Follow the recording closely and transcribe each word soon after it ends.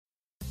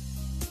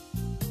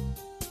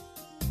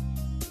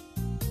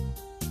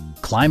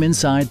Climb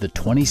inside the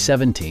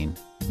 2017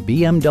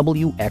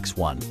 BMW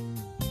X1.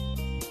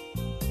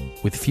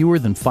 With fewer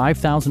than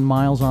 5,000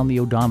 miles on the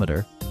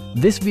odometer,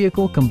 this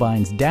vehicle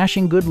combines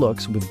dashing good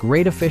looks with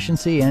great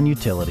efficiency and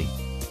utility.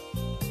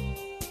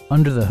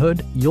 Under the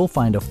hood, you'll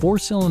find a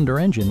 4-cylinder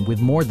engine with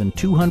more than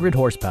 200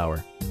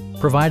 horsepower,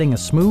 providing a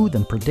smooth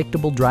and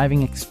predictable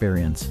driving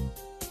experience.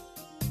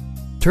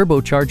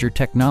 Turbocharger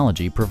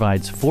technology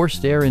provides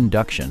forced air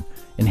induction,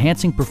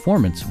 enhancing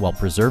performance while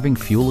preserving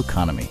fuel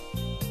economy.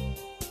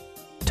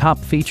 Top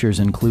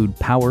features include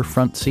power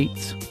front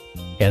seats,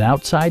 an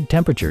outside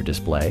temperature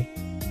display,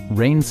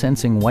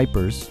 rain-sensing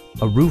wipers,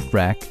 a roof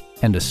rack,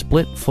 and a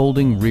split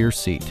folding rear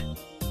seat.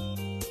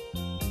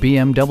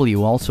 BMW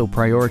also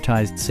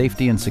prioritized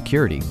safety and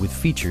security with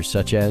features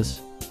such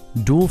as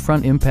dual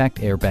front impact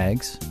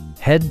airbags,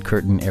 head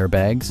curtain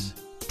airbags,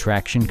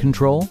 traction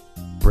control,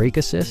 brake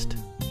assist,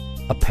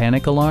 a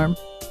panic alarm,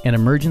 an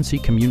emergency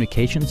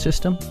communication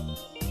system,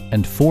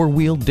 and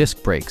 4-wheel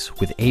disc brakes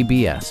with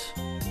ABS.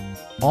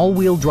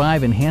 All-wheel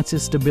drive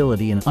enhances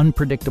stability in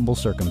unpredictable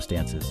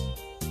circumstances.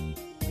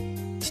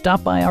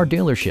 Stop by our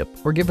dealership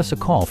or give us a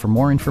call for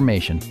more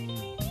information.